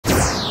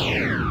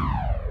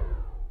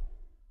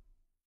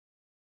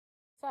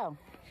So,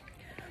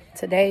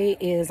 today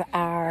is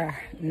our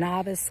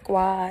novice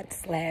squad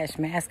 /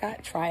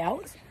 mascot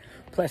tryouts.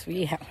 Plus,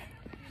 we have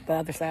the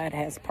other side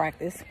has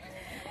practice.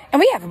 And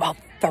we have about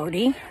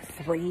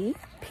 33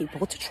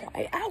 people to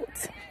try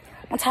out.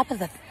 On top of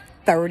the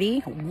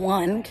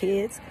 31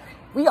 kids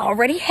we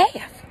already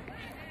have.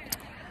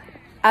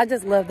 I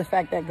just love the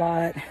fact that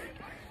God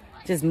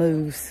just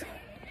moves.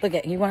 Look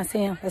at, you want to see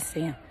him? Let's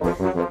see him.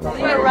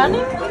 They're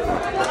running?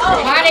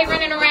 Why are they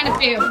running around the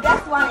field?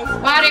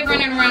 Why are they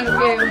running around the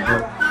field?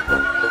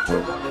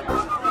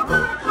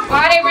 Why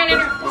are they running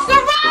around?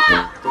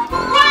 Sarah!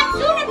 Run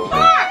to the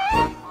park!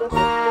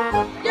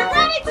 You're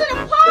running to the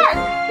park!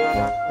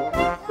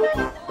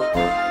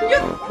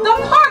 The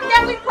park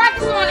that we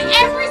practice on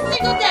every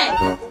single day.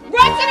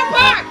 Run to the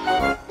park!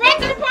 Run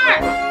to the park!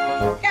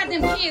 Got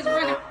them kids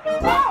running.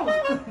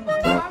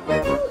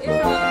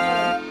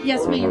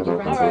 Yes, ma'am, you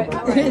run. All right.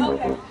 Okay.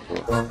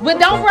 But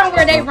don't run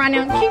where they run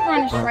now. Keep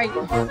running straight.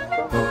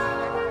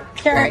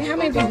 Carrie, how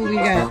many people we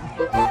got?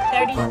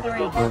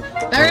 33.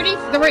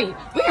 33.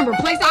 We can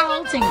replace our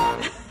whole team.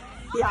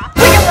 Yeah.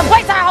 We can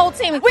replace our whole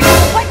team. We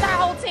can replace our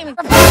whole team.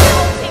 Replace our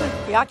whole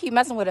team. Y'all keep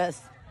messing with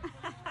us.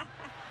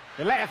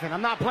 You're laughing.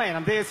 I'm not playing.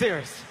 I'm dead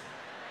serious.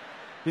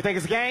 You think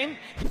it's a game?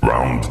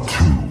 Round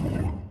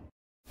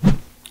 2.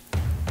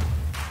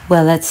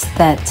 Well, it's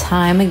that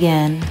time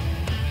again.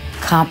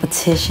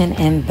 Competition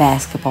in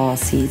basketball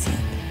season.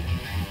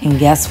 And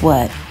guess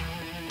what?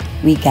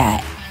 We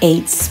got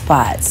 8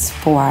 spots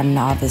for our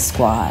novice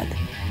squad.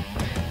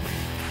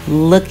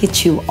 Look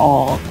at you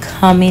all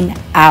coming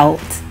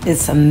out.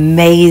 It's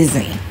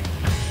amazing.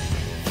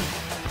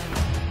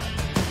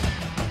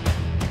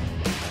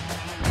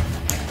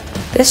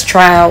 This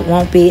tryout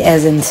won't be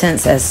as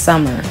intense as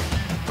summer,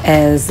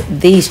 as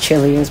these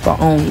cheerleaders will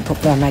only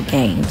perform at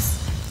games.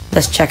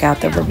 Let's check out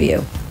the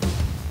review.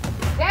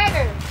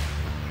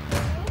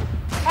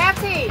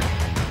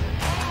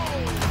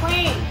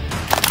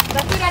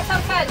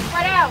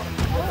 Spread out.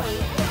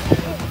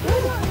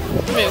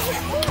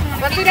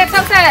 Let's do that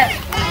toe tap.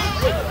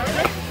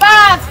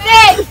 5,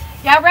 6.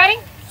 Y'all ready?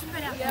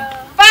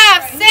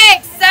 5,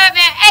 6, 7,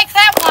 8.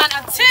 Clap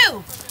 1,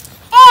 2,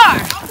 4.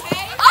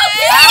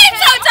 Okay.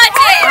 Toe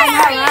touches.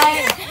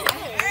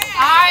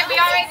 All right, we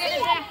already did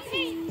it.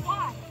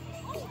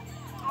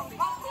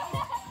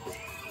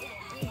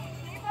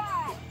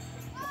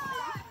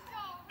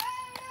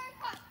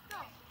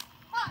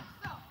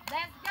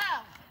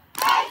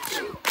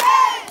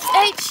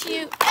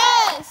 H-U-S-T-L-E-D-L-E.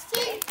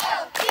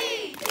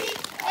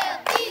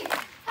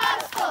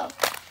 Hustle.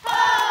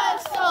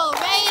 Hustle.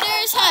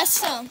 Raiders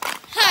hustle.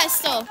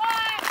 Hustle.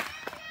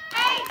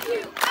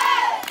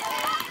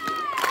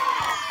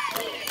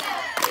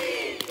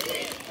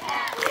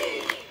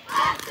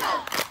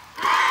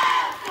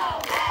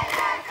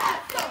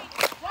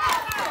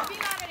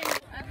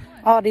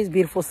 All these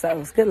beautiful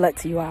souls. Good luck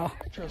to you all.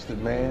 I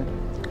trusted man.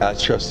 I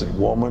trusted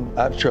woman.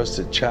 I've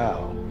trusted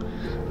child.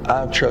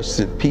 I've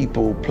trusted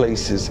people,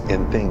 places,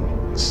 and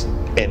things.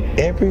 And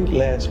every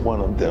last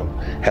one of them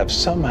have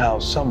somehow,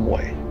 some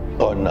way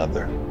or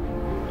another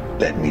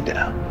let me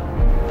down.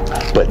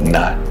 But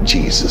not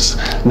Jesus.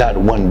 Not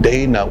one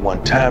day, not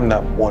one time,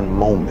 not one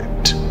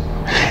moment.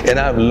 And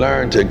I've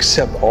learned to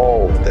accept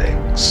all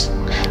things.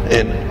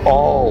 In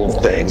all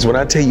things, when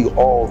I tell you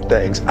all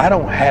things, I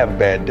don't have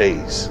bad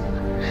days.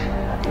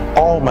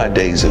 All my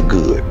days are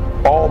good.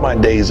 All my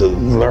days of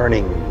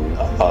learning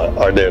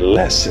are there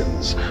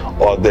lessons,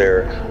 are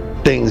there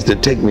things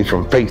that take me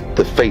from faith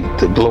to faith,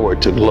 to glory,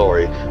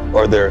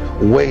 are there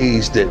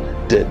ways that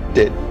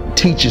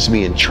teaches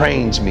me and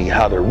trains me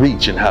how to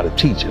reach and how to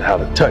teach and how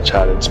to touch,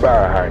 how to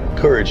inspire, how to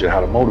encourage and how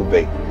to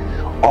motivate,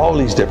 all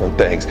these different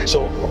things.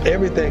 So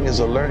everything is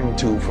a learning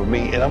tool for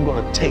me, and I'm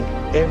going to take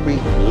every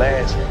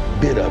last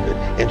bit of it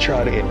and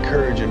try to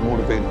encourage and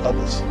motivate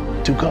others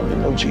to come to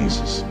know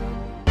Jesus.